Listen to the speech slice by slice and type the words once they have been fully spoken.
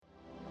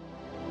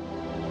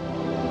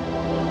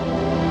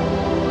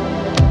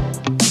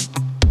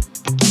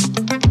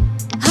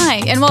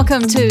and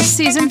welcome to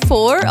Season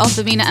 4 of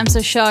the Mina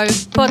Amsa Show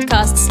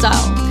podcast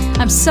style.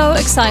 I'm so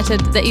excited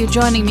that you're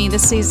joining me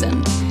this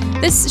season.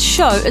 This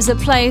show is a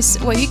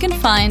place where you can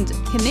find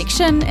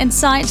connection,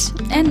 insight,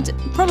 and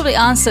probably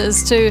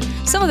answers to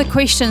some of the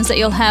questions that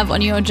you'll have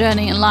on your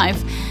journey in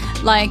life.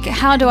 Like,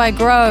 how do I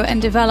grow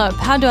and develop?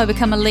 How do I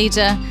become a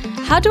leader?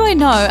 How do I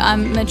know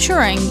I'm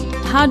maturing?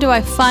 How do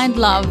I find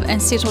love and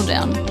settle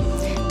down?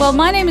 Well,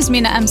 my name is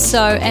Mina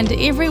Amso, and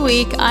every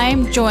week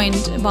I'm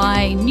joined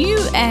by new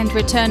and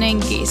returning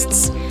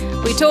guests.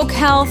 We talk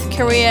health,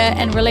 career,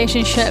 and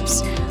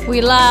relationships.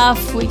 We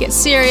laugh, we get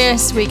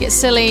serious, we get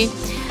silly.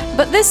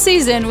 But this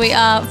season we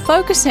are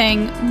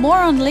focusing more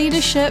on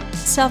leadership,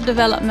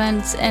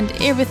 self-development, and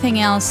everything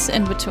else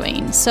in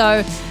between.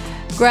 So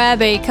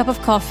grab a cup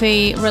of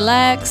coffee,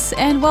 relax,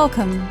 and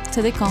welcome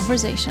to the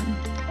conversation.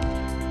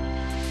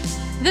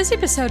 This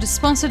episode is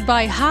sponsored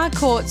by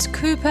Harcourt's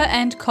Cooper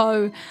 &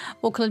 Co.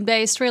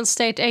 Auckland-based real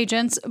estate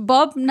agents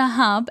Bob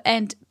Nahab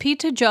and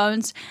Peter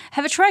Jones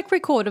have a track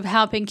record of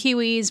helping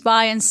Kiwis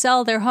buy and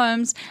sell their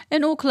homes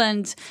in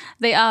Auckland.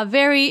 They are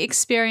very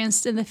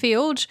experienced in the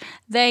field,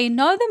 they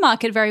know the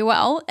market very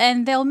well,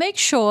 and they'll make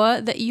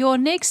sure that your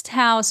next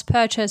house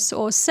purchase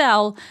or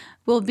sell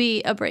will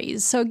be a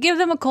breeze. So give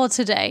them a call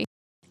today.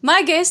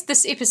 My guest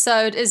this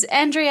episode is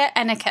Andrea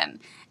Anacan.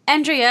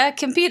 Andrea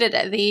competed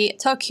at the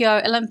Tokyo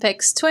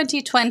Olympics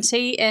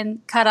 2020 in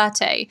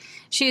karate.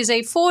 She is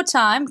a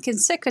 4-time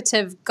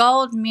consecutive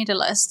gold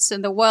medalist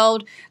in the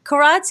World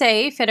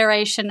Karate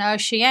Federation,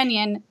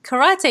 Oceanian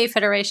Karate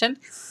Federation,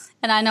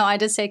 and I know I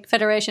did say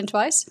federation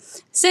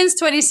twice, since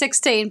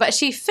 2016, but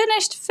she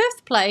finished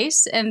 5th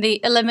place in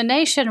the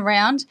elimination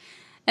round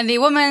in the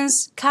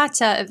women's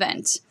kata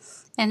event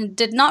and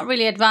did not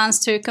really advance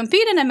to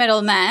compete in a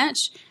medal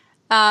match.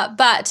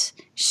 But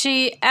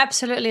she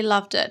absolutely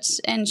loved it,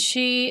 and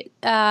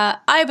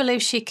I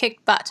believe she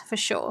kicked butt for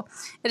sure.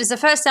 It is the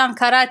first time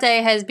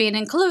karate has been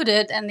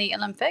included in the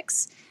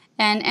Olympics,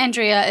 and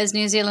Andrea is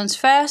New Zealand's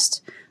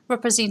first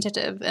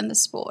representative in the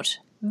sport.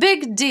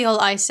 Big deal,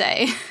 I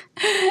say.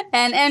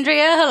 And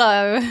Andrea,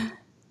 hello.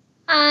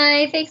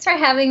 Hi, thanks for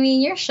having me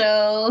in your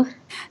show.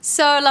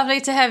 So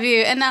lovely to have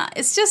you, and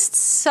it's just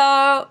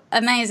so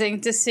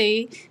amazing to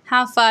see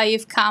how far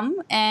you've come,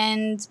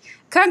 and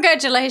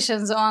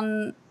congratulations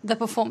on the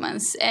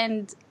performance,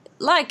 and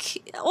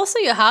also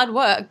your hard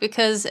work,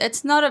 because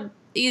it's not an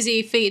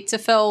easy feat to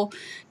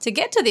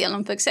get to the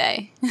Olympics,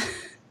 eh?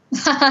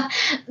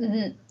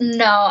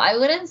 No, I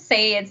wouldn't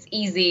say it's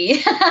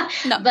easy.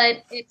 No.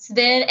 But it's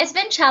been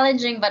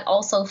challenging, but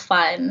also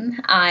fun.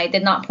 I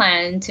did not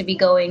plan to be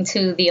going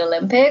to the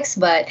Olympics,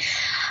 but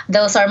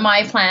those are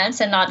my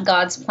plans and not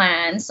God's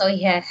plans. So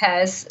he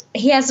has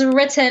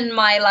written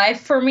my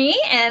life for me,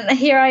 and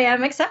here I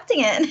am accepting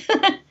it.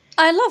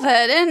 I love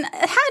it. And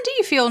how do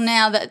you feel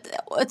now that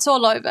it's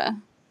all over?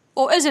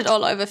 Or is it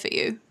all over for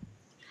you?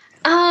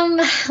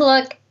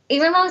 Look,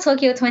 even though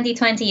Tokyo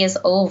 2020 is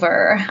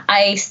over,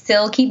 I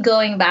still keep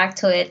going back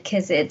to it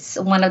because it's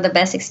one of the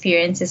best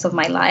experiences of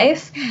my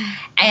life.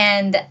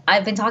 And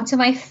I've been talking to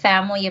my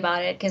family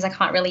about it because I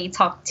can't really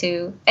talk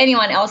to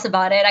anyone else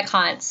about it. I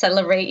can't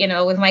celebrate,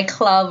 with my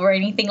club or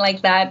anything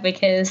like that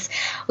because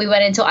we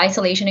went into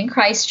isolation in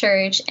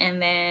Christchurch, and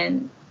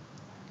then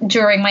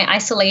during my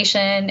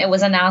isolation, it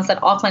was announced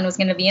that Auckland was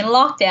going to be in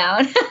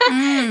lockdown.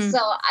 So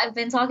I've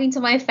been talking to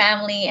my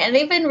family, and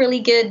they've been really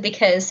good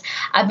because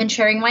I've been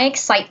sharing my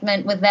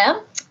excitement with them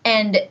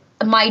and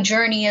my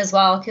journey as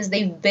well, because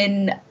they've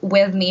been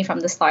with me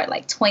from the start,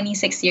 like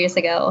 26 years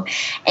ago.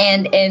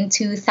 And in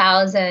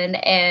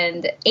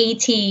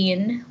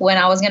 2018, when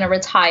I was going to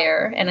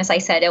retire, and as I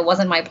said, it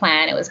wasn't my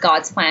plan, it was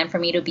God's plan for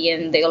me to be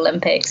in the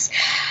Olympics.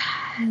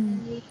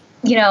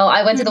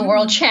 I went to the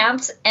World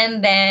Champs,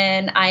 and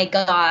then I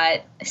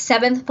got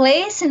 7th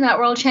place in that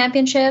World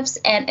Championships,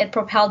 and it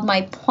propelled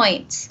my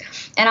points.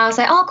 And I was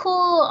like, oh,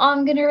 cool,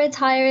 I'm going to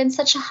retire in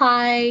such a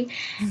high.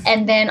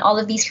 And then all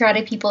of these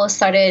karate people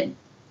started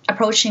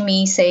approaching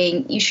me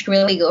saying, you should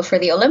really go for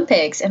the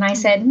Olympics. And I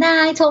said,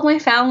 nah, I told my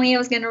family I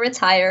was going to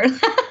retire.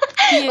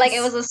 Yes. Like,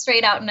 it was a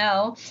straight out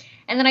no.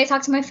 And then I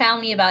talked to my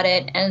family about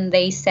it, and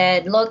they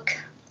said, look,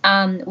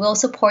 we'll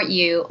support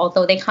you,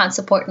 although they can't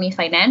support me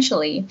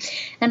financially.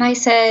 And I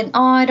said,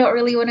 oh, I don't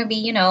really want to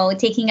be,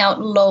 taking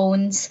out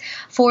loans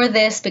for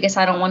this because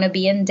I don't want to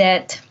be in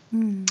debt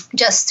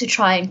just to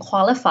try and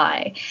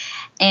qualify.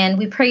 And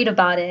we prayed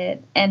about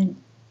it, and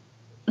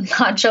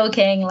not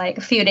joking, like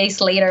a few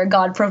days later,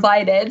 God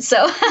provided.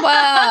 So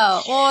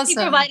wow, awesome. He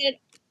provided.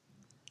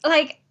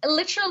 Like,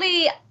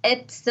 literally,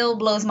 it still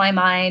blows my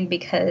mind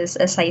because,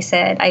 as I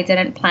said, I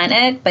didn't plan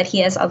it, but he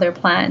has other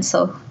plans.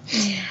 So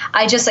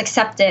I just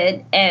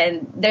accepted,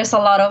 and there's a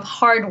lot of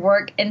hard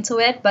work into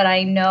it, but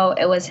I know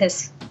it was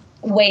his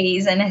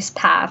ways and his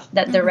path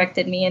that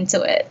directed me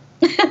into it.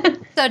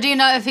 So do you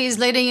know if he's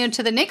leading you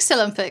to the next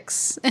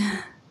Olympics?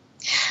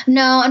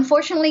 No,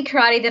 unfortunately,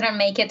 karate didn't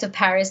make it to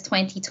Paris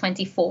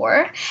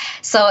 2024.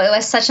 So it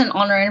was such an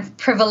honor and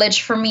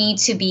privilege for me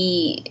to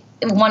be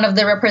one of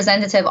the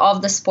representative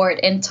of the sport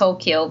in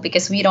Tokyo,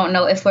 because we don't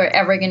know if we're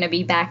ever going to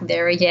be back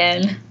there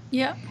again.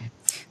 Yeah.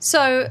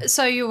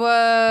 So you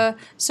were,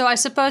 so I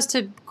suppose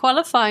to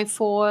qualify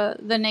for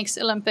the next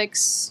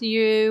Olympics,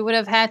 you would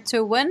have had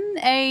to win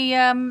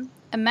a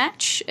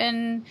match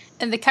in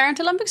the current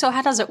Olympics, or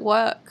how does it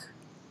work?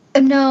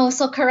 No,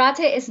 so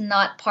karate is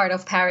not part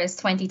of Paris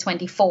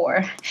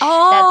 2024.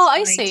 Oh, I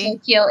That's why see.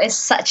 Tokyo is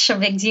such a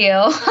big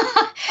deal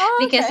Oh,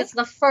 because okay. it's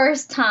the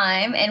first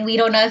time, and we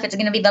don't know if it's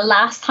going to be the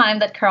last time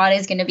that karate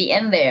is going to be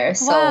in there.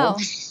 So, Wow.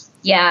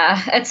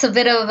 yeah, it's a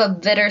bit of a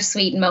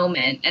bittersweet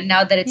moment. And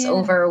now that it's Yeah.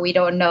 over, we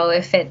don't know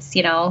if it's,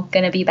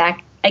 going to be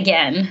back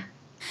again.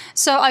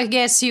 So I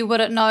guess you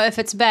wouldn't know if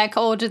it's back,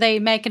 or do they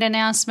make an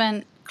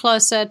announcement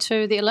closer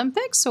to the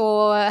Olympics,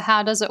 or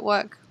how does it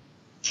work?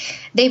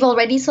 They've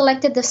already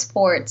selected the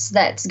sports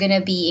that's going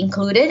to be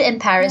included in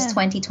Paris Yeah.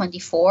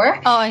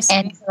 2024. Oh, I see.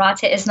 And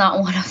karate is not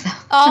one of them.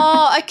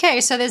 Oh,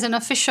 okay. So there's an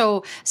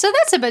official. So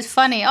that's a bit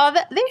funny. Oh,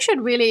 they should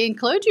really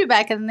include you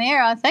back in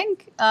there. I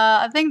think.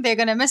 I think they're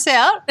going to miss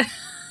out.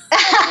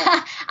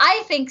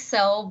 I think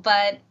so,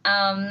 but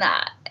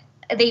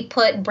they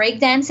put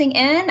breakdancing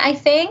in, I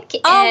think.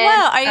 Oh, and,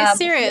 wow. Are you a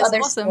few serious? other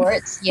Awesome.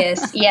 sports,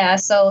 yes, yeah.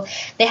 So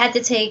they had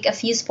to take a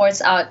few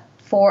sports out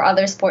for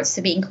other sports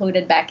to be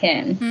included back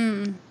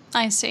in.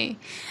 I see.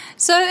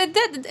 So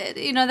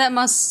that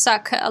must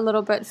suck a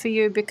little bit for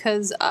you,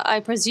 because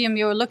I presume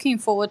you're looking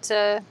forward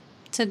to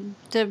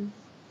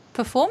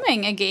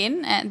performing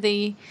again at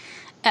the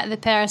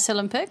Paris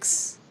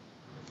Olympics.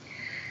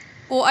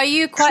 Or are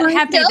you quite Kind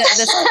happy of. that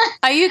this?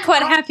 Are you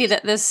quite happy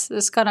that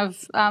this kind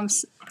of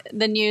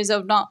the news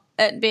of not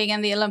it being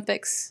in the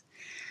Olympics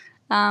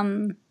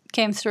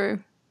came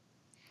through?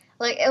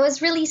 Like, it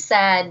was really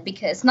sad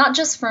because not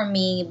just for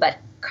me, but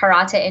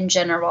karate in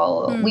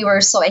general, we were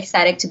so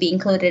ecstatic to be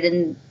included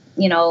in,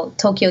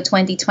 Tokyo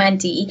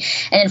 2020.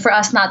 And for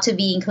us not to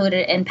be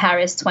included in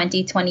Paris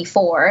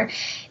 2024,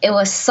 it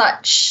was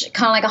such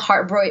kind of like a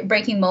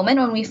heartbreaking moment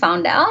when we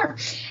found out.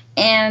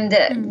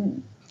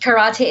 And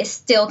karate is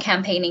still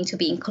campaigning to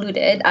be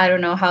included. I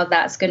don't know how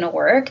that's going to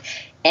work.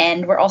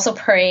 And we're also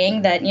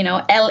praying that,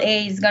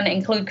 LA is going to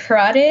include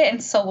karate,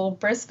 and so will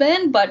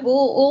Brisbane, but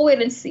we'll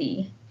wait and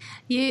see.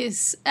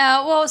 Yes.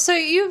 Well, so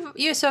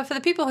so for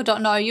the people who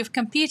don't know, you've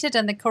competed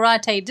in the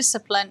karate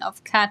discipline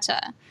of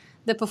kata,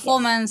 the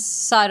performance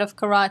side of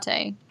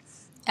karate,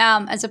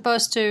 as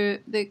opposed to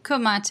the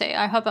kumite.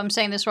 I hope I'm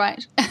saying this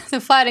right. The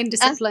fighting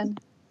discipline.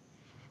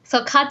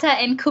 So kata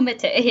and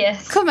kumite,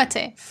 yes.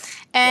 Kumite.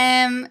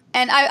 And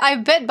I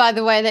bet, by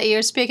the way, that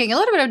you're speaking a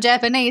little bit of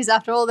Japanese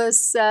after all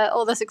this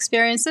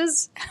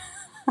experiences.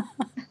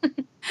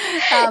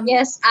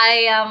 Yes,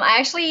 I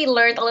actually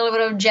learned a little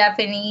bit of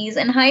Japanese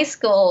in high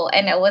school,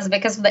 and it was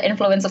because of the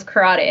influence of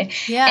karate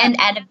and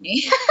anime.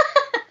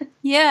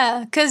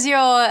 Yeah, because your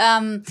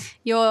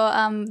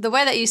the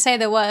way that you say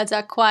the words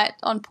are quite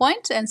on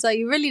point, and so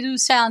you really do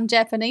sound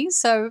Japanese.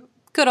 So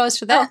kudos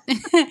for that.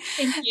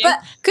 Thank you.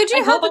 But could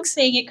you I hope I'm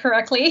saying it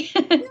correctly.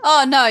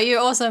 Oh no, you're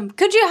awesome.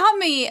 Could you help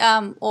me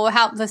or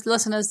help the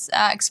listeners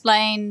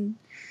explain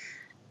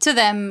to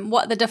them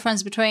what the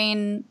difference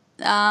between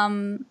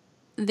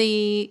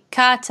the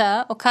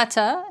kata or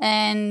kata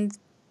and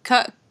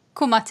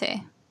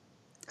kumite?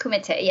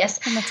 Kumite, yes.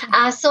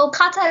 Kumite. So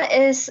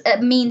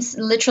kata means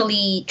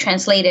literally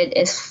translated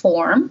is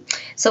form.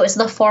 So it's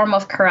the form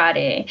of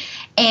karate,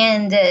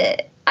 and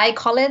I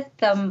call it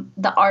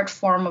the art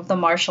form of the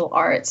martial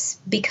arts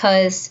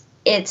because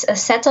it's a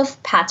set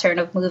of pattern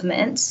of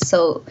movements.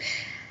 So,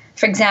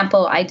 for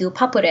example, I do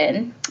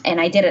papuren, and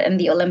I did it in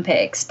the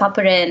Olympics.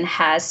 Papuren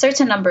has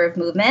certain number of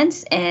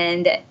movements,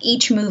 and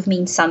each move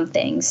means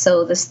something.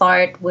 So the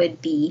start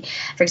would be,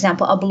 for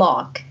example, a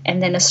block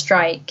and then a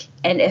strike.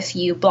 And if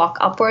you block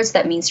upwards,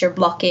 that means you're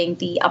blocking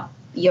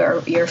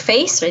your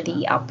face or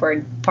the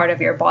upward part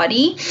of your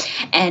body.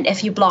 And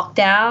if you block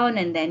down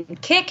and then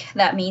kick,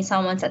 that means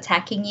someone's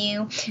attacking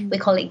you. We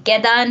call it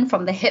gedan,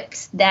 from the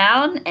hips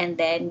down, and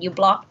then you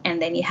block and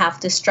then you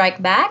have to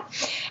strike back.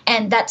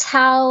 And that's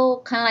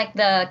how kind of like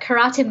the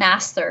karate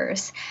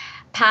masters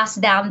pass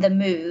down the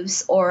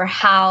moves, or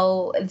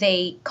how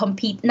they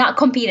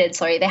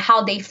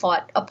how they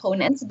fought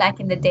opponents back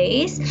in the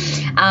days.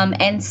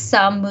 And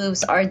some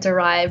moves are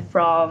derived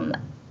from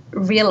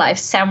real life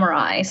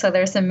samurai. So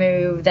there's a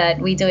move that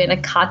we do in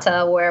a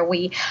kata where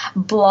we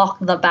block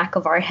the back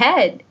of our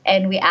head,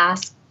 and we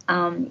ask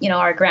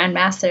our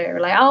grandmaster,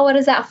 like, oh, what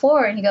is that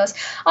for? And he goes,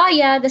 oh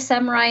yeah, the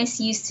samurais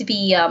used to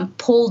be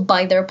pulled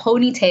by their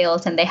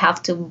ponytails, and they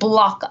have to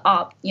block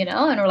up,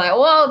 and we're like,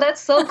 whoa,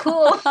 that's so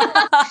cool.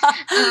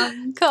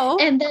 Cool.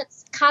 And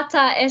that's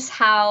kata is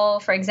how,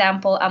 for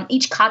example,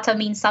 each kata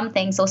means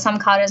something. So some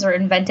katas were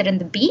invented in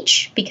the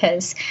beach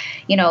because,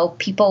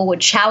 people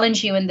would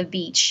challenge you in the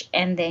beach,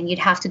 and then you'd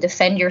have to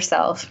defend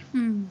yourself.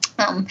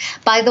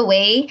 By the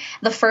way,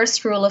 the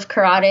first rule of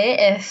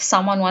karate, if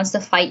someone wants to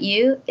fight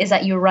you, is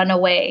that you run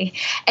away.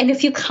 And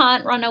if you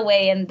can't run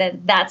away, and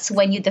then that's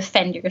when you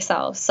defend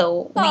yourself.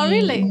 So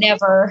we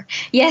never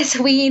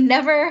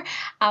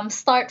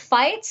start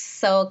fights.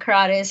 So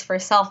karate is for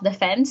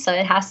self-defense. So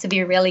it has to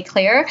be really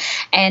clear.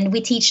 And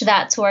we teach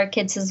that to our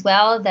kids as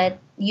well, that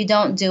you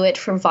don't do it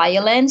for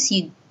violence.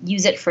 You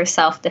use it for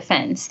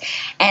self-defense.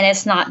 And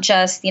it's not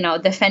just,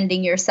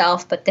 defending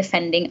yourself, but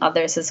defending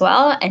others as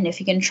well. And if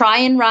you can try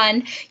and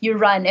run, you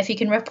run. If you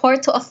can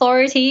report to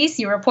authorities,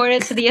 you report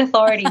it to the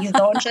authorities.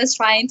 Don't just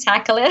try and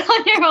tackle it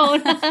on your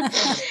own.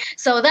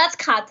 So that's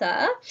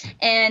kata.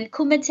 And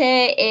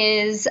kumite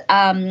is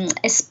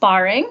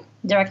sparring,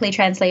 directly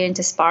translated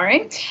into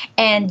sparring.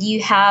 And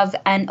you have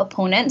an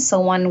opponent. So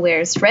one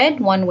wears red,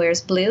 one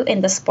wears blue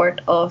in the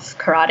sport of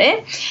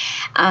karate.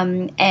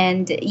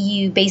 And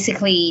you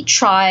basically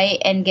try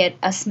and get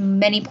as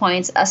many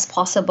points as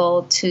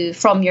possible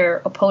from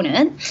your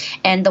opponent.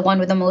 And the one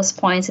with the most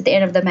points at the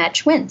end of the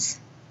match wins.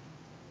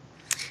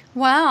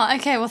 Wow.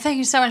 Okay. Well, thank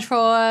you so much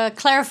for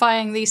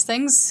clarifying these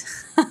things.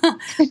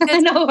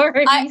 No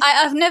worries.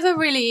 I've never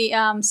really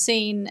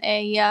seen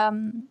a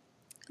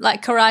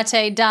like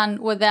karate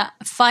done without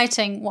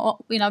fighting.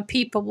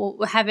 People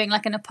were having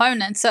like an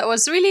opponent. So it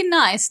was really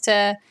nice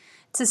to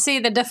see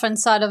the different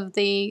side of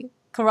the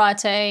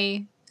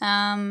karate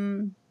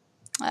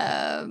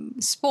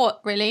sport,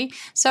 really.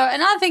 So,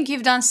 and I think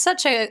you've done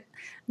such a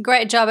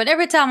great job. And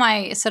every time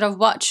I sort of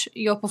watch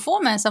your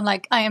performance, I'm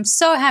like, I am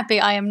so happy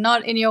I am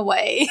not in your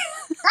way.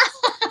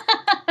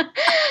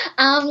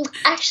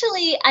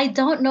 Actually, I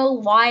don't know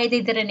why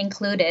they didn't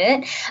include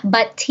it,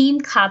 but team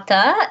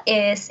kata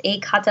is a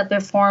kata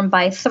performed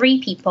by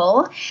 3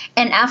 people.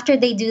 And after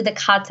they do the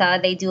kata,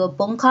 they do a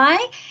bunkai.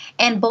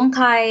 And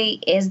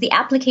bunkai is the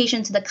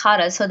application to the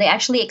kata. So they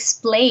actually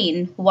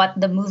explain what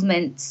the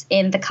movements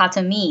in the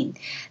kata mean.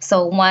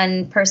 So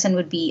one person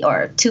would be,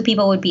 or 2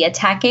 people would be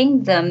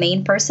attacking the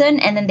main person,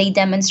 and then they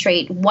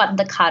demonstrate what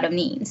the kata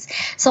means.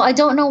 So I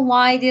don't know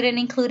why they didn't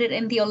include it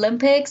in the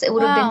Olympics. It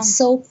would have been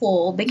so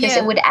cool because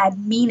it would add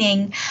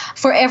meaning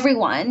for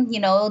everyone,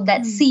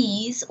 that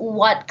sees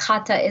what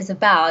kata is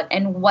about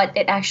and what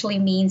it actually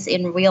means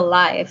in real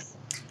life.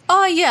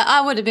 Oh, yeah,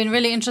 I would have been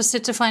really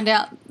interested to find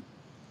out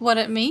what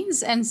it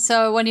means. And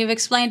so when you've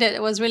explained it,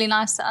 it was really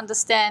nice to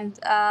understand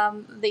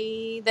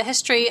the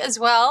history as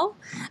well.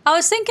 I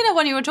was thinking of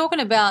when you were talking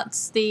about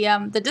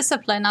the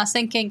discipline, I was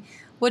thinking,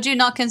 would you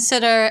not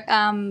consider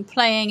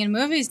playing in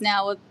movies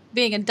now with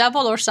being a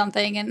double or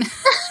something? And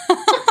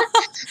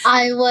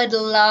I would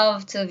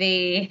love to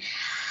be.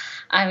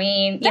 I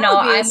mean, I'm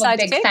a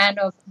big fan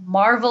of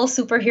Marvel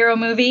superhero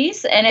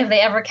movies, and if they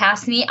ever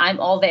cast me, I'm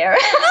all there.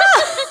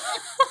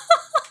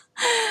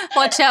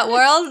 Watch out,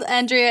 world.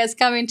 Andrea is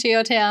coming to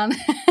your town.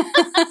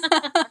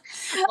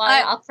 Well,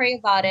 I'll pray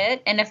about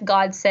it, and if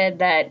God said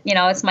that,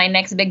 it's my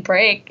next big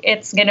break,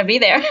 it's going to be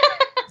there.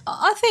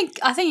 I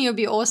think you'll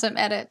be awesome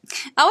at it.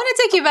 I want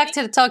to take you back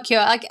to Tokyo.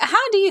 Like,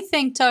 how do you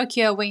think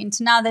Tokyo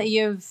went now that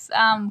you've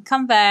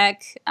come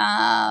back?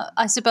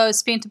 I suppose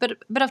spent a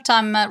bit of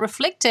time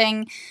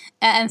reflecting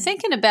and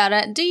thinking about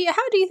it.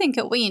 How do you think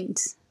it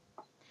went?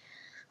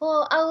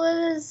 Well, I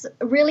was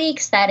really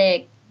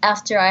ecstatic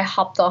after I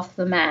hopped off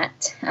the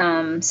mat.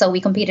 So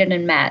we competed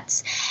in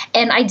mats,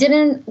 and I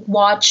didn't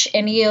watch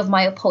any of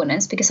my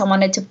opponents because I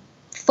wanted to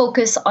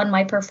focus on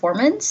my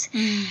performance.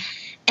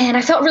 And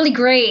I felt really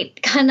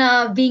great, kind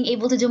of being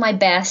able to do my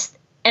best.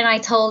 And I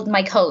told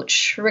my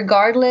coach,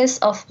 regardless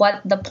of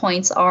what the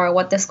points are,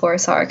 what the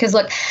scores are, because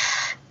look,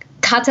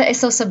 kata is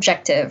so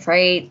subjective,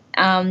 right?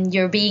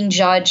 You're being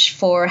judged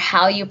for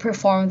how you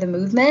perform the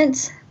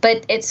movements,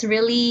 but it's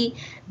really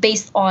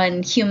based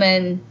on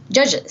human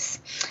judges.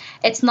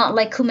 It's not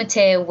like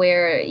kumite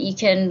where you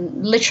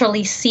can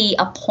literally see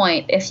a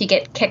point. If you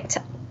get kicked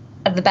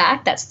at the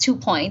back, that's 2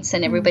 points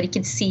and everybody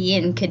could see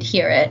and could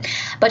hear it.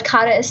 But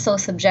kata is so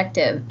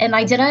subjective. And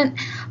I didn't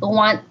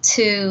want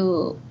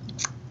to,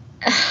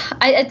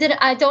 I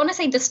don't want to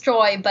say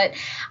destroy, but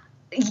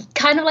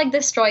kind of like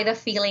destroy the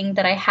feeling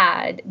that I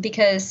had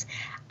because,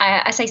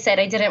 as I said,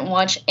 I didn't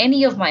watch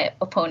any of my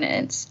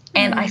opponents.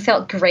 And I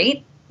felt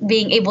great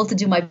being able to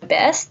do my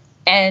best.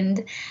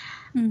 And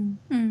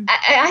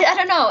I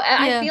don't know.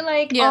 I feel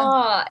like, it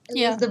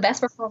was the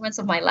best performance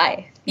of my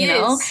life, you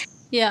know?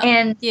 Yeah.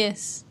 And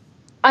yes.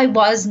 I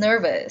was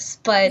nervous,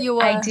 but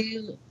I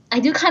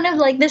do kind of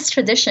like this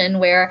tradition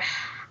where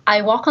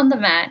I walk on the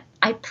mat,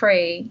 I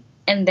pray,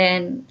 and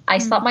then I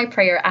stop my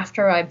prayer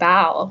after I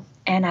bow.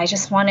 And I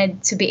just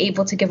wanted to be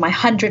able to give my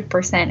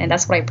 100%, and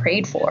that's what I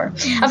prayed for.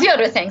 A few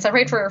other things. I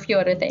prayed for a few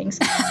other things.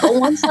 But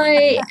once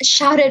I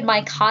shouted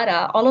my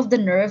kata, all of the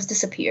nerves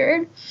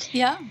disappeared.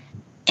 Yeah.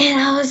 And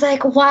I was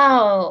like,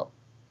 wow.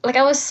 Like,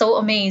 I was so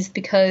amazed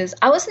because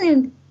I wasn't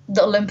in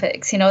the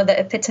Olympics, the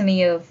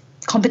epitome of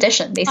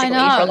competition, basically, for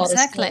a lot of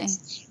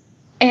sports.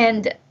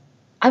 And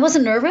I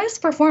wasn't nervous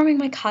performing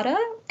my kata,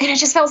 and it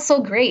just felt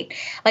so great,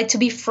 like to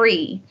be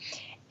free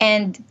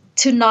and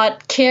to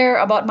not care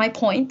about my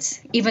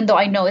points, even though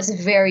I know it's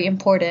very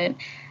important.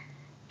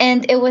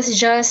 And it was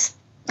just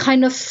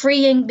kind of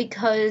freeing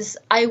because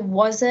I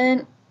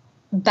wasn't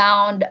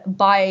bound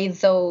by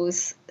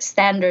those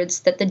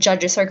standards that the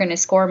judges are going to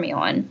score me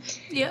on,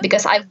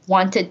 because I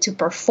wanted to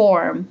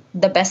perform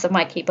the best of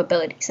my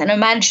capabilities, and I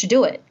managed to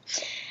do it.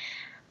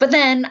 But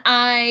then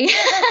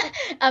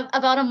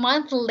about a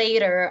month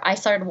later, I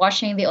started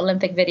watching the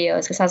Olympic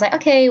videos because I was like,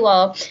 okay,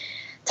 well,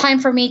 time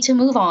for me to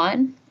move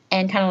on.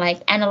 and kind of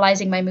like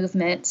analyzing my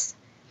movements,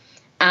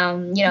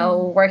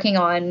 working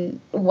on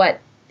what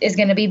is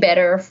going to be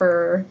better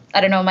for, I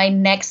don't know, my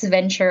next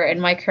venture in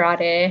my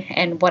karate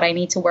and what I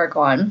need to work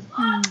on.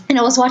 And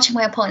I was watching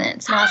my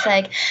opponents and I was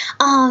like,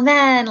 oh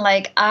man,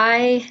 like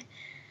I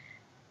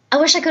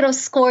wish I could have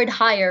scored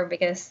higher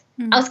because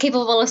I was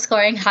capable of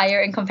scoring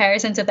higher in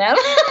comparison to them.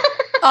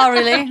 Oh,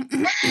 really?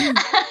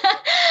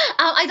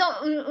 I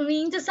don't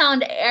mean to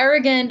sound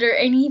arrogant or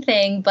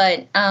anything,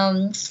 but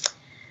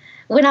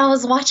when I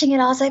was watching it,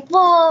 I was like,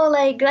 whoa,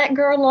 like that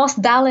girl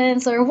lost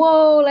balance, or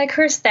whoa, like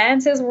her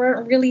stances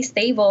weren't really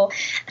stable.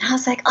 And I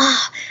was like,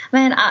 oh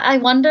man, I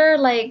wonder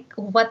like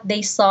what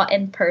they saw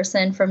in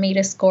person for me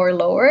to score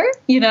lower,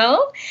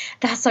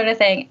 that sort of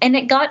thing. And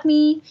it got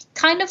me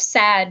kind of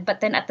sad,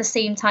 but then at the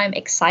same time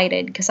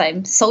excited because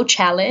I'm so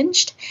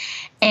challenged.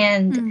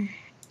 And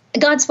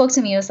God spoke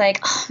to me. It was like,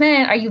 oh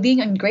man, are you being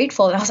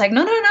ungrateful? And I was like,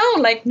 no,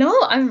 like, no,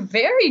 I'm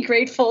very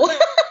grateful.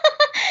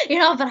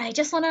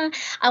 But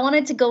I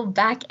wanted to go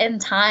back in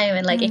time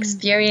and like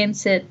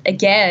experience it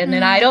again.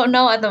 And I don't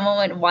know at the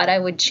moment what I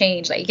would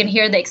change. Like you can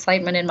hear the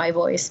excitement in my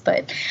voice,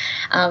 but,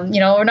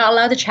 we're not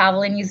allowed to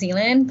travel in New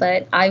Zealand,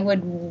 but I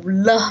would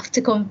love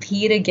to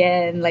compete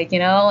again,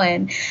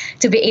 and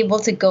to be able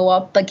to go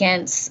up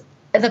against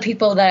the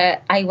people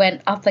that I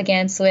went up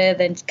against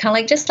with and kind of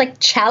like just like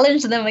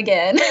challenge them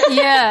again.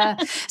 Yeah.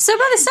 So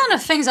by the sound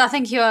of things, I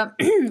think you're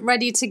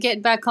ready to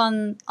get back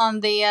on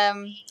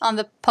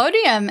the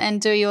podium and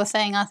do your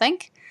thing, I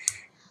think.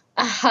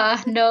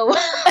 No.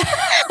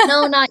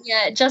 No, not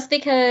yet. Just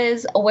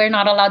because we're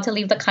not allowed to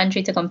leave the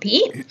country to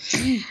compete.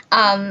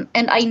 And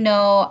I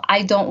know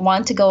I don't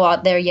want to go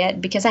out there yet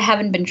because I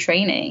haven't been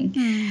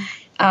training.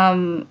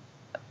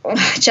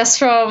 Just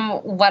from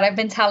what I've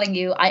been telling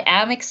you, I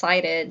am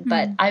excited,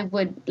 but I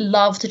would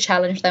love to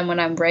challenge them when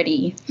I'm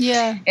ready.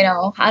 Yeah.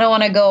 I don't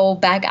want to go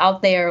back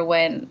out there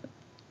when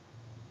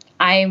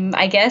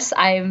I guess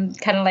I'm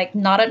kind of like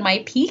not at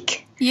my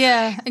peak.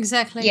 Yeah,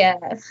 exactly. Yeah.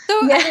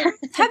 So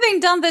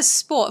having done this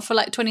sport for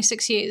like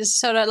 26 years,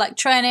 sort of like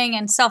training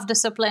and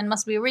self-discipline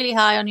must be really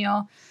high on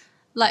your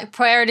like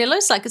priority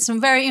list. Like it's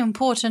very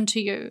important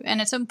to you,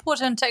 and it's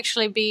important to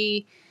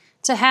actually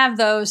to have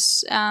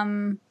those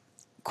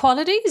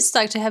qualities,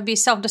 like to be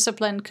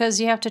self-disciplined,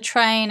 because you have to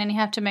train and you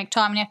have to make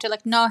time and you have to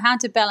like know how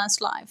to balance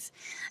life,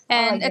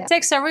 and it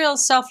takes a real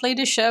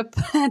self-leadership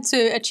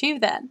to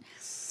achieve that.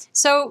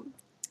 So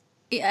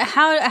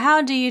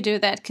how do you do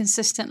that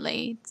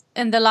consistently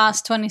in the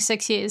last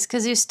 26 years,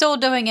 because you're still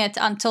doing it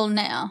until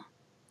now?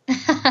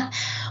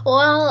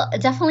 Well,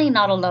 definitely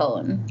not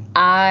alone.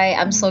 I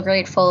am so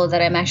grateful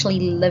that I'm actually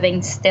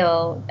living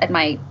still at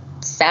my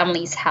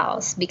family's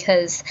house,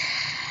 because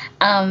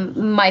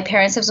my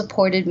parents have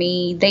supported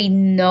me. They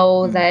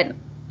know that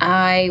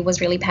I was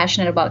really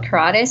passionate about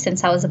karate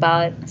since I was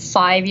about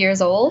 5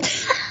 years old.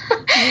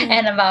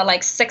 And about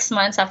like 6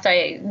 months after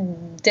I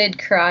did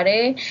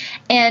karate.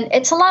 And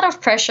it's a lot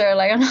of pressure.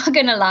 Like, I'm not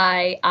going to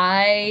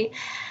lie.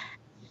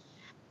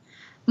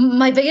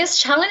 My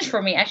biggest challenge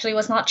for me actually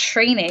was not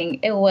training.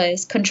 It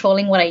was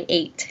controlling what I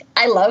ate.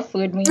 I love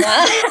food,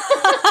 Mina.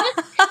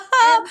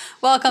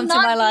 Welcome to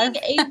my life.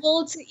 Not being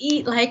able to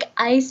eat like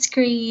ice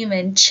cream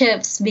and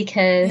chips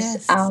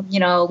because,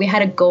 we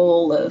had a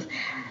goal of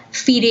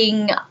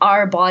feeding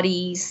our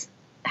bodies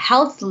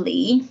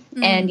healthily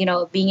and,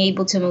 being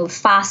able to move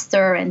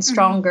faster and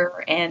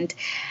stronger and,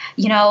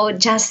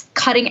 just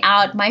cutting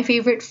out my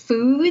favorite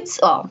foods.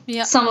 Well,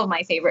 some of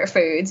my favorite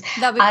foods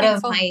out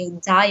of my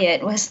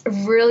diet was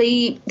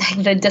really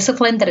like the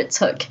discipline that it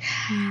took.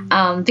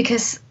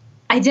 Because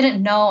I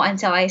didn't know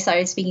until I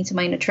started speaking to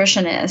my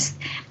nutritionist,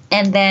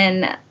 and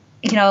then,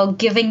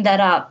 giving that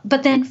up,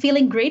 but then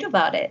feeling great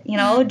about it.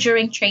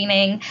 During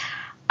training,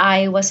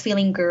 I was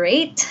feeling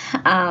great.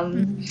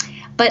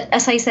 But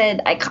as I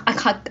said,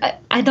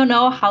 I don't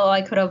know how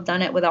I could have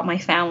done it without my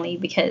family,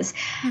 because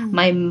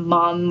my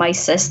mom, my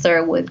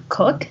sister would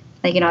cook.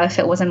 Like, if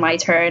it wasn't my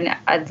turn,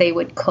 they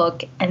would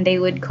cook, and they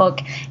would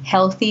cook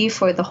healthy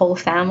for the whole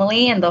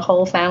family, and the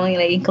whole family,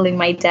 like including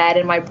my dad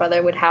and my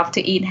brother, would have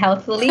to eat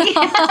healthily.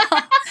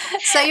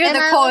 So you're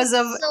the cause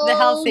of the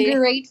healthy. I'm so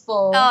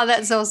grateful. Oh,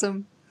 that's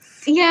awesome.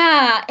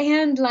 Yeah,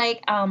 and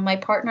like my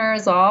partner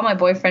as well, my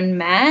boyfriend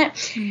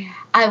Matt,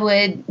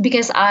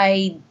 because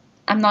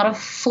I'm not a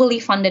fully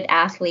funded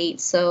athlete,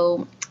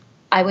 so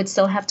I would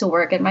still have to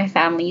work at my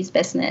family's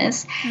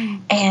business.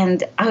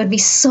 And I would be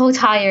so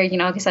tired,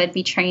 because I'd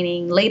be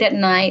training late at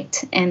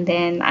night, and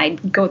then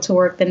I'd go to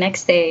work the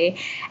next day,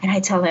 and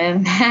I tell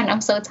him, man,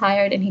 I'm so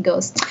tired. And he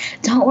goes,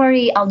 don't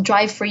worry, I'll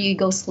drive for you,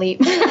 go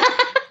sleep.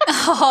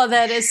 Oh,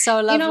 that is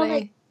so lovely.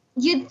 Like,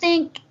 you'd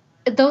think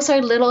those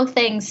are little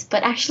things,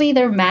 but actually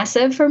they're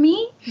massive for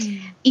me.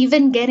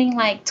 Even getting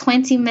like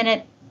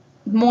 20-minute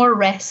more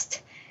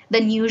rest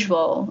than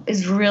usual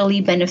is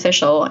really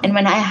beneficial. And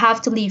when I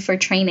have to leave for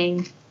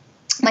training,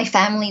 my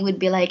family would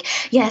be like,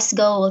 yes,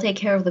 go, we'll take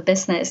care of the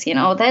business.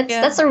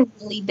 That's a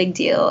really big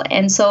deal.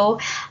 And so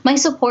my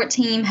support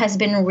team has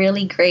been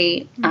really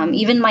great.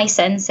 Even my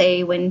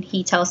sensei, when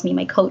he tells me,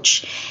 my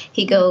coach,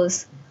 he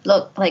goes,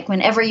 look, like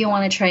whenever you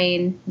want to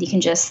train, you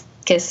can just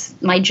because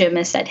my gym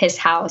is at his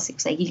house. He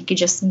was like, you could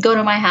just go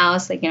to my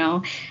house, like,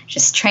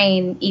 just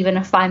train even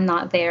if I'm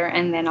not there,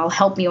 and then I'll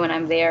help you when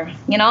I'm there,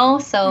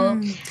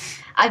 So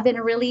I've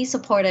been really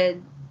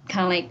supported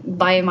kind of like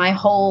by my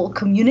whole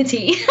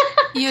community.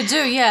 You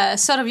do, yeah.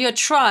 Sort of your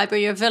tribe or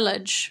your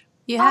village.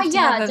 You have to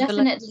have a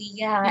definitely,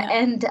 yeah.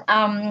 And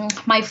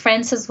my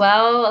friends as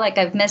well. Like,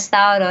 I've missed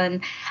out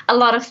on a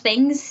lot of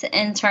things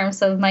in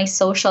terms of my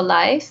social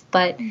life,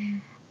 but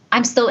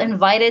I'm still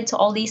invited to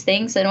all these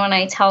things. And when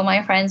I tell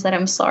my friends that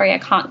I'm sorry I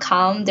can't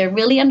come, they're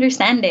really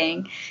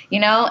understanding,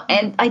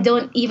 and I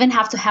don't even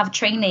have to have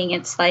training.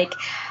 It's like,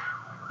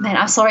 man,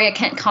 I'm sorry I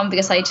can't come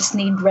because I just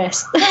need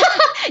rest.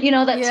 That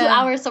 2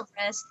 hours of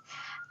rest,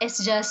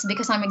 it's just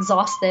because I'm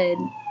exhausted.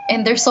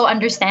 And they're so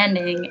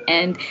understanding,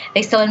 and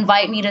they still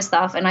invite me to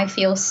stuff. And I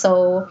feel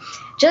so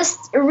just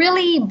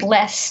really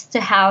blessed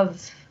to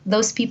have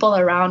those people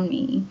around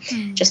me,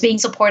 just being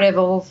supportive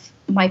of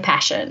my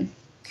passion.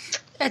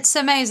 It's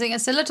amazing.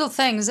 It's the little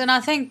things. And I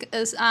think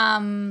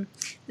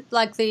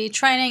like the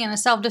training and the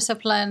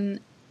self-discipline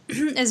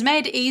is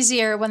made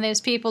easier when there's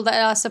people that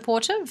are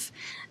supportive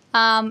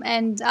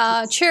and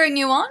cheering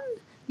you on,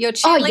 your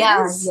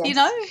cheerleaders,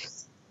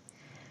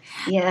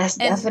 Yes,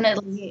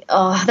 definitely.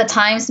 Oh, the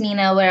times,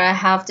 Mina, where I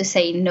have to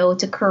say no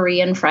to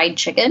Korean fried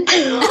chicken.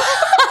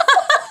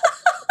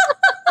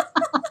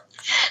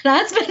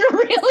 That's been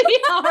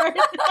really hard.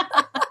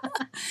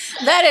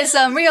 That is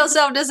some real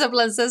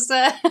self-discipline,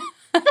 sister.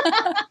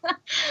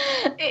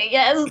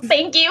 Yes,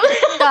 thank you.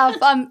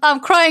 I'm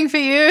crying for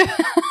you.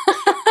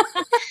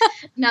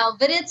 No,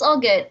 but it's all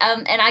good.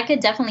 And I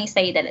could definitely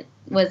say that it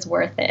was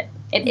worth it.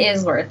 It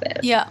is worth it.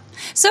 Yeah.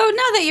 So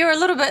now that you're a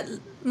little bit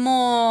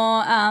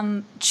more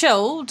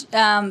chilled,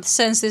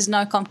 since there's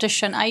no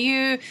competition,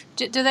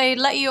 do they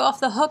let you off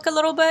the hook a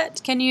little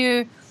bit? Can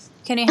you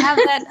have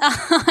that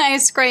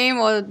ice cream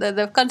or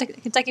the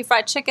Kentucky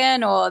Fried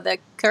Chicken or the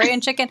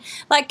Korean chicken?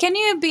 Like, can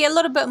you be a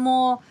little bit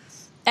more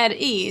at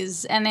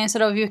ease, and then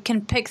sort of you can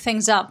pick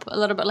things up a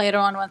little bit later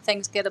on when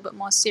things get a bit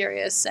more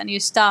serious and you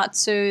start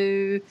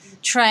to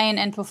train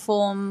and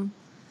perform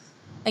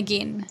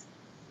again?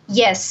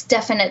 Yes,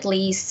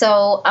 definitely.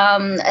 So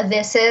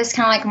this is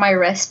kind of like my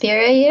rest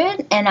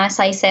period, and as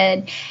I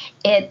said,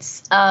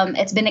 it's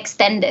been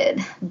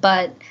extended,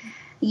 but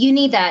you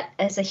need that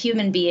as a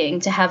human being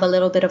to have a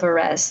little bit of a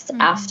rest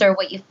after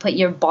what you've put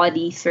your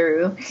body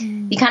through.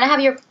 You kind of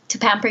have to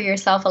pamper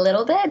yourself a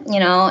little bit,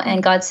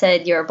 and God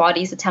said your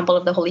body is a temple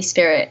of the Holy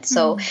Spirit.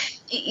 So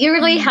you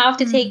really have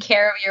to take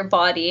care of your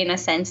body in a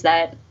sense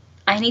that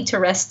I need to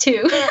rest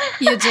too.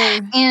 You do.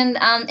 And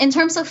in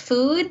terms of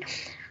food,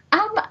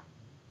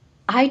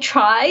 I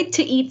tried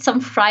to eat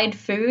some fried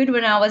food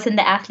when I was in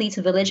the athletes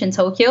village in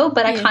Tokyo,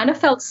 but I kind of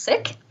felt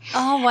sick.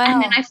 Oh, wow.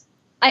 And then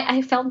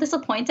I felt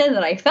disappointed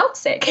that I felt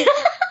sick. And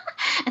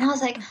I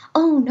was like,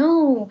 oh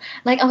no.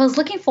 Like, I was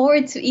looking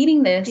forward to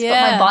eating this,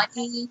 but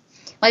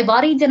my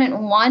body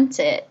didn't want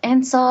it.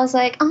 And so I was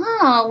like,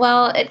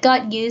 well, it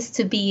got used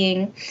to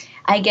being,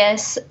 I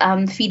guess,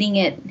 feeding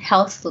it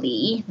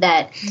healthily,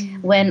 that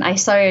when I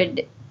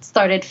started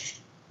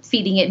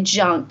feeding it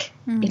junk,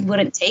 it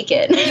wouldn't take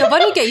it. Your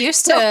body get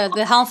used to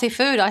the healthy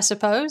food, I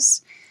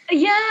suppose.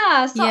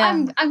 Yeah, so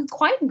I'm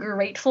quite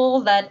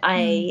grateful that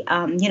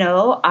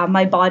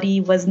my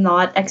body was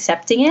not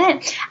accepting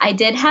it. I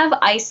did have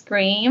ice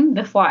cream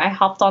before I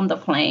hopped on the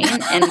plane,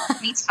 and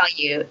let me tell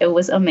you, it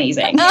was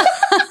amazing. Oh,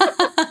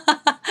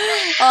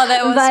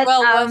 that was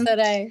worth it,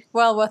 eh?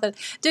 Well worth it.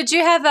 Did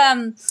you have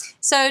I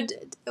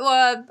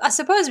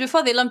suppose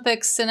before the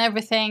Olympics and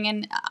everything,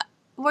 and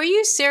were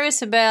you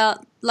serious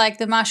about like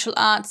the martial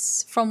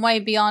arts from way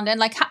beyond? And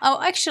like, how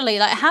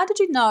did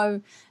you know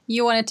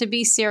you wanted to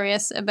be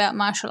serious about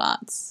martial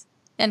arts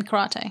and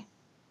karate?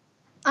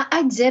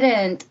 I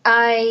didn't.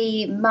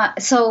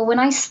 So when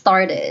I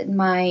started,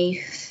 my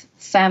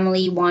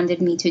family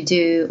wanted me to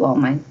do, well,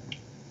 my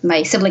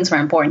siblings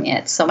weren't born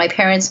yet, so my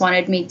parents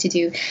wanted me to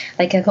do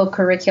like a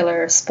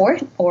co-curricular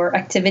sport or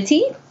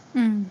activity.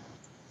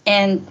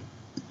 And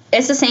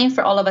it's the same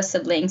for all of us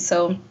siblings.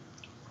 So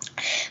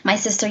my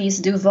sister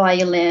used to do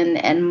violin,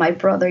 and my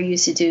brother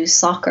used to do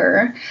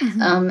soccer.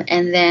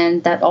 And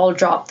then that all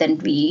dropped,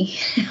 and we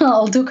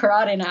all do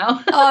karate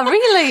now. Oh,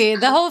 really?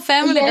 The whole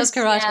family does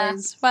karate. Yeah.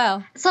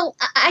 Wow. So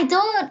I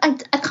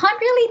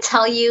can't really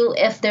tell you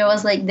if there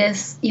was like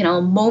this,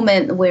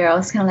 moment where I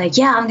was kind of like,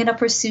 I'm going to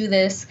pursue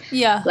this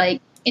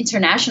like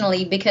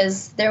internationally,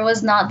 because there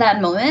was not that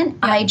moment.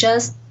 Yeah. I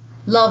just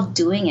love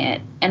doing it,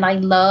 and I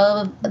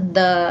love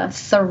the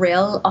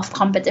thrill of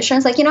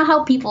competitions. Like,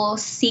 how people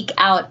seek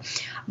out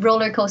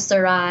roller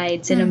coaster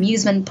rides and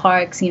amusement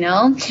parks,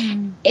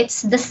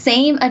 it's the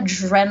same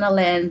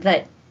adrenaline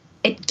that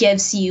it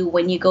gives you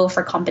when you go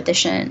for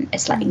competition.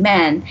 It's like,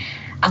 man,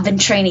 I've been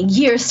training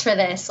years for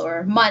this,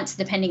 or months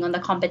depending on the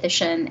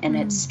competition, and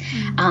it's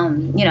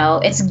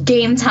it's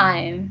game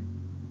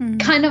time,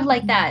 kind of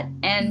like that.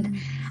 And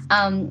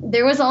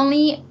there was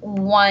only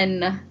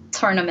one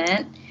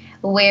tournament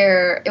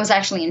where it was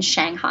actually in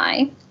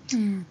Shanghai.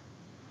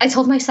 I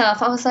told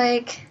myself, I was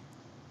like,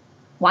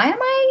 why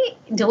am I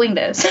doing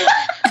this?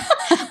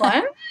 Why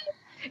am I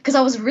because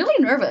I was really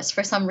nervous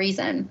for some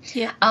reason.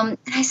 Yeah. And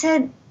I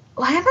said,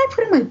 why have I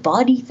put my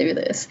body through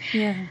this?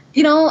 Yeah.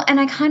 You know, and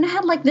I kind of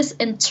had like this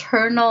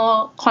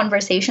internal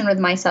conversation with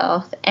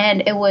myself,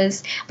 and it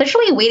was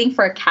literally waiting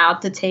for a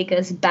cab to take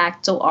us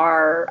back to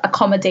our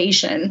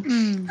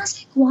accommodation. I was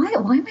like, why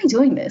am I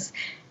doing this?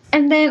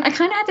 And then I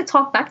kind of had to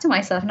talk back to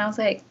myself, and I was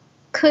like,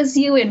 because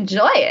you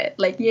enjoy it.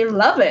 Like, you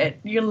love it.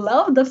 You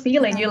love the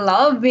feeling. You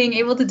love being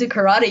able to do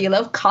karate. You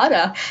love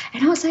kata.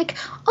 And I was like,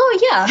 oh,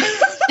 yeah.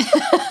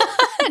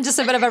 Just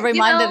a bit of a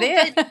reminder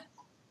there.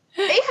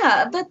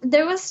 Yeah, but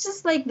there was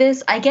just like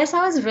this, I guess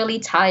I was really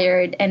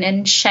tired, and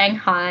in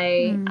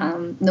Shanghai,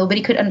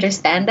 nobody could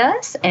understand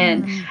us,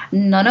 and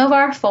none of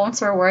our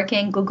phones were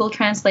working. Google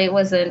Translate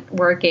wasn't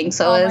working,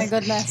 so I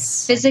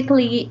was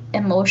physically,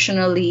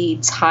 emotionally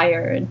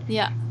tired.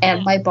 Yeah.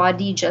 And my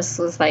body just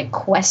was like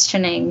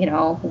questioning, you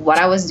know, what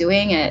I was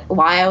doing,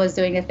 why I was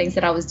doing the things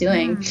that I was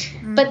doing.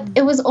 But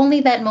it was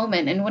only that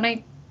moment, and when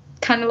I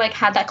kind of like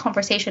had that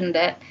conversation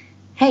that,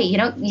 hey, you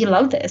know, you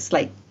love this,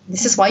 like,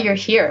 this is why you're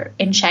here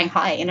in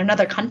Shanghai, in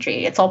another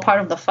country. It's all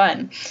part of the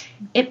fun.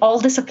 It all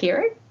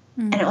disappeared.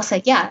 And it was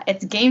like, yeah,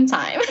 it's game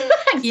time.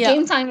 It's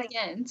game time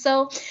again.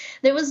 So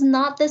there was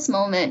not this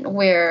moment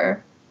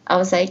where I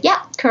was like,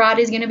 yeah, karate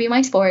is going to be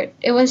my sport.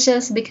 It was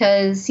just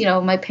because, you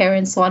know, my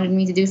parents wanted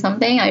me to do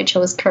something. I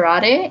chose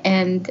karate.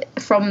 And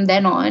from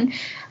then on,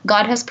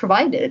 God has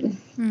provided.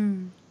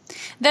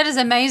 That is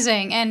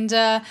amazing. And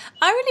I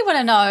really want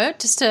to know,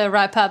 just to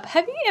wrap up,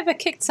 have you ever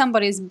kicked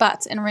somebody's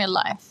butt in real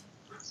life?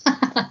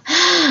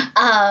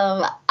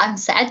 I'm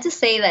sad to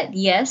say that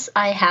yes,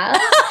 I have.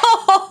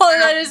 Oh,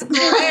 that is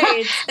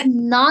great.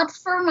 Not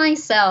for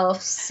myself.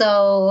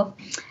 So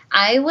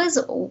I'm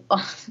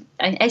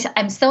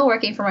still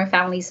working for my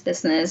family's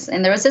business,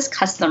 and there was this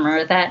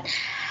customer that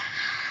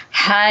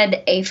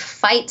had a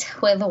fight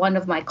with one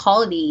of my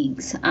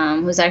colleagues,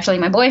 who's actually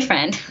my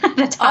boyfriend at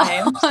the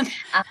time.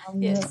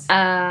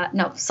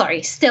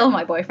 Still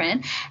my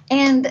boyfriend.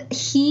 And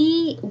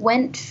he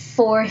went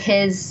for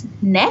his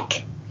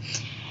neck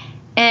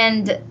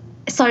and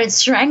started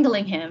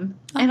strangling him.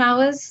 And I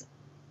was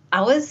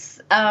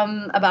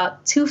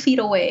about 2 feet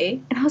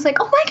away, and I was like,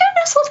 oh my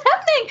goodness, what's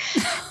happening?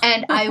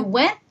 And I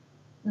went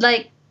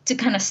like to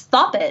kind of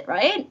stop it,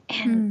 right?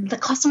 And the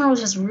customer was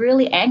just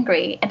really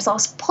angry, and so I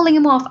was pulling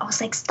him off. I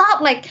was like,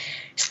 stop,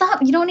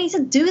 you don't need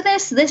to do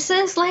this. This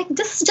is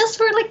just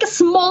for like a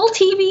small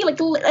TV,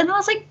 and I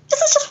was like,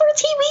 this is just for a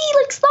TV,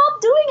 like,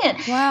 stop doing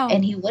it. Wow.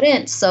 And he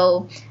wouldn't.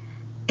 So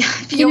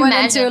you went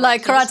into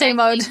like karate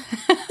mode.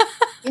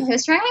 He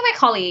was strangling my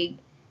colleague,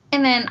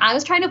 and then I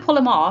was trying to pull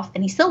him off,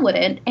 and he still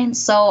wouldn't. And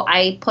so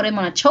I put him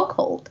on a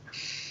chokehold.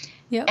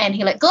 Yep. And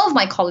he let go of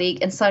my colleague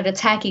and started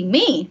attacking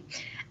me.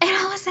 And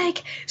I was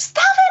like,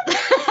 stop it!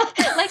 Stop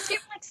it!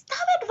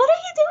 What are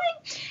you doing?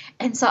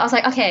 And so I was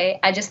like, okay,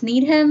 I just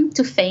need him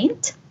to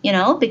faint, you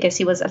know, because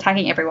he was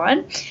attacking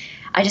everyone.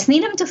 I just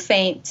need him to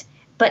faint,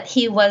 but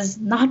he was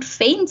not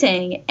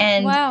fainting.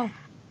 And wow.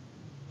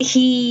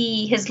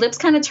 His lips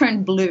kind of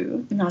turned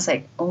blue. And I was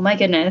like, oh my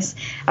goodness.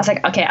 I was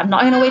like, okay, I'm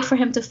not going to wait for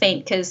him to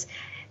faint, because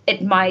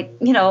it might,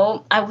 you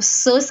know, I was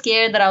so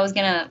scared that I was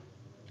going to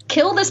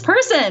kill this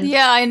person.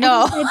 Yeah, I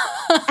know.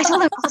 I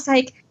told him, I was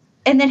like,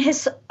 and then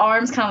his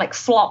arms kind of like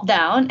flopped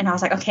down, and I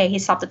was like, okay, he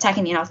stopped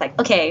attacking me. And I was like,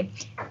 okay,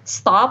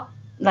 stop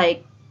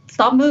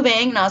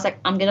moving. And I was like,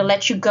 I'm going to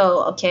let you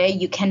go. Okay.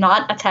 You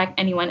cannot attack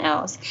anyone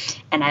else.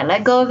 And I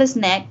let go of his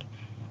neck,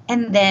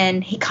 and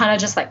then he kind of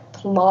just like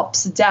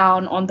plops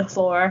down on the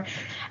floor,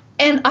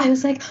 and I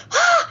was like,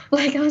 ah!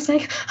 Like, I was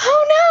like,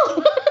 oh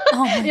no.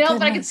 Oh my you know, goodness.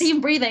 But I could see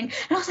him breathing, and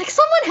I was like,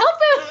 someone help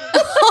him.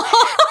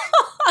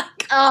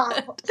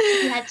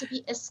 He had to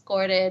be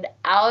escorted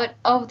out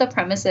of the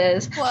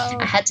premises. Wow.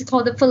 I had to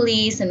call the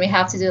police, and we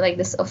have to do like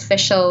this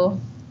official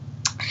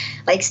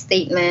like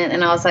statement.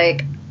 And I was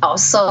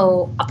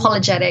so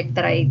apologetic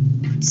that I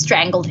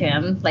strangled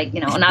him, like, you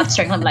know, not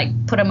strangled him,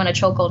 like put him on a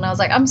chokehold. And I was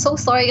like, I'm so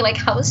sorry,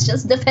 like, I was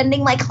just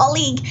defending my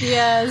colleague.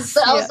 Yes.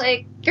 So I was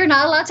like, you're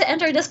not allowed to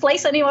enter this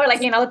place anymore,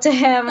 like, you know, to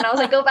him. And I was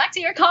like, go back to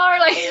your car,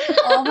 like.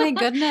 Oh my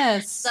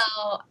goodness. So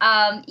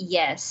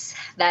yes,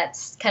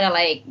 that's kind of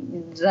like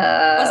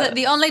was it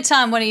the only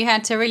time when you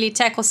had to really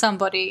tackle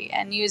somebody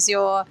and use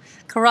your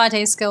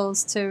karate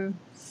skills to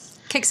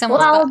kick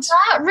someone's butt? Well,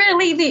 not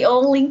really the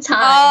only time.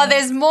 Oh,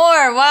 there's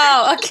more.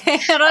 Wow. Okay,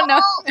 I don't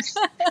know.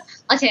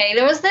 Okay,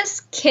 there was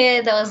this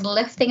kid that was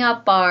lifting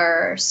up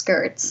our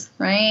skirts,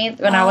 right,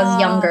 when I was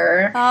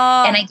younger.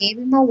 And I gave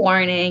him a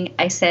warning.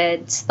 I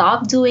said,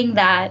 stop doing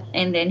that.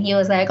 And then he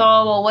was like,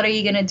 oh, well, what are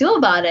you going to do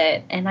about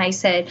it? And I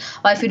said,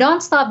 well, if you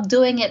don't stop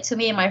doing it to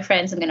me and my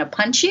friends, I'm going to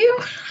punch you.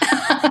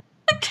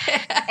 Okay.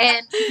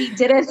 And he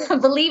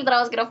didn't believe that I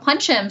was going to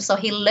punch him, so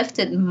he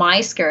lifted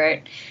my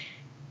skirt.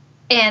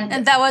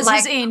 And that was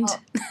his end.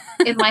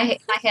 In my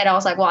head, I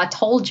was like, well, I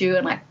told you,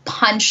 and I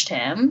punched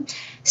him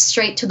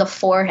straight to the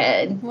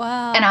forehead.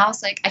 Wow. And I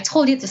was like, I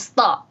told you to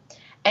stop.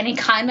 And he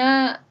kind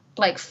of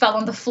like fell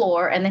on the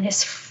floor, and then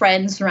his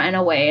friends ran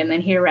away, and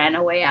then he ran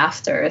away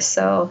after.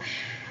 So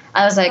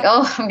I was like,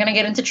 oh, I'm going to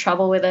get into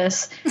trouble with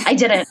this. I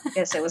didn't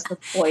because it was the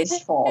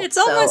boys' fault. It's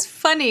almost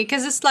funny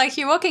because it's like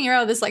you're walking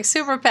around with this like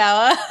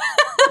superpower.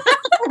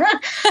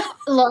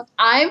 Look,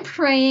 I'm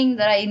praying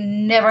that I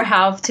never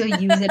have to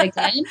use it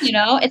again. You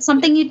know, it's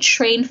something you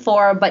train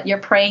for, but you're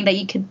praying that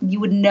you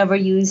would never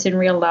use in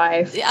real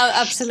life. Yeah,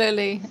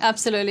 absolutely. Yeah.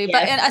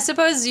 But and I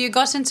suppose you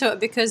got into it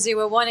because you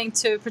were wanting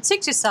to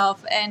protect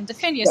yourself and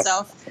defend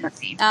yourself. Yes,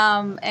 definitely.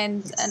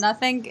 And I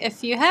think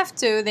if you have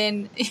to,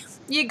 then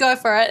you go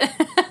for it.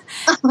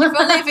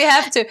 Only if you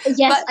have to.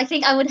 Yes, I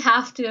think I would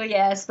have to.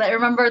 Yes, but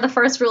remember, the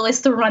first rule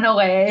is to run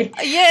away.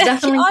 Yeah,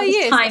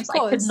 definitely. Times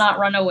I could not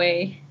run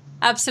away.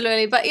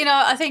 Absolutely. But,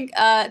 I think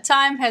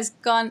time has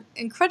gone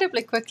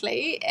incredibly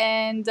quickly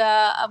and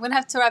I'm going to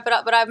have to wrap it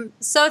up. But I'm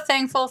so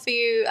thankful for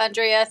you,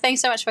 Andrea. Thanks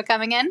so much for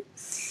coming in.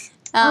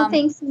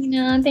 Thanks,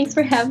 Nina. Thanks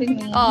for having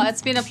me. Oh,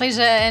 it's been a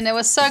pleasure. And it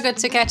was so good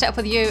to catch up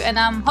with you. And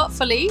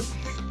hopefully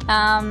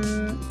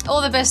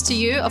all the best to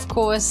you, of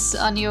course,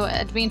 on your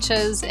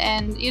adventures.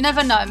 And you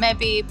never know,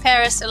 maybe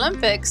Paris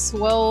Olympics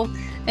will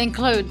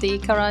include the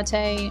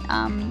karate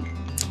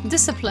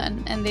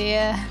discipline in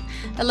their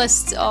a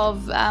list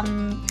of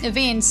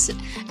events,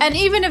 and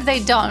even if they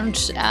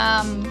don't,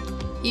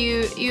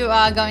 you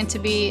are going to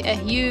be a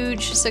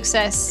huge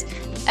success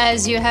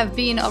as you have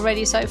been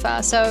already so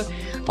far. So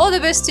all the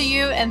best to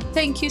you, and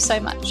thank you so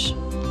much.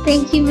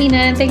 Thank you,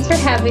 Mina. Thanks for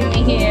having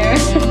me here.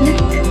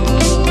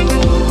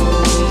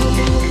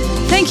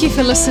 Thank you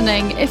for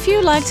listening. If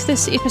you liked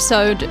this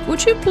episode,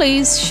 would you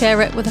please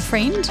share it with a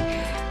friend?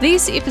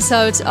 These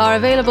episodes are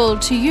available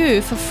to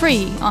you for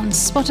free on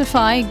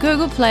Spotify,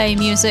 Google Play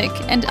Music,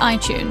 and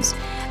iTunes.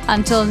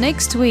 Until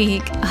next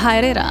week,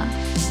 haerera.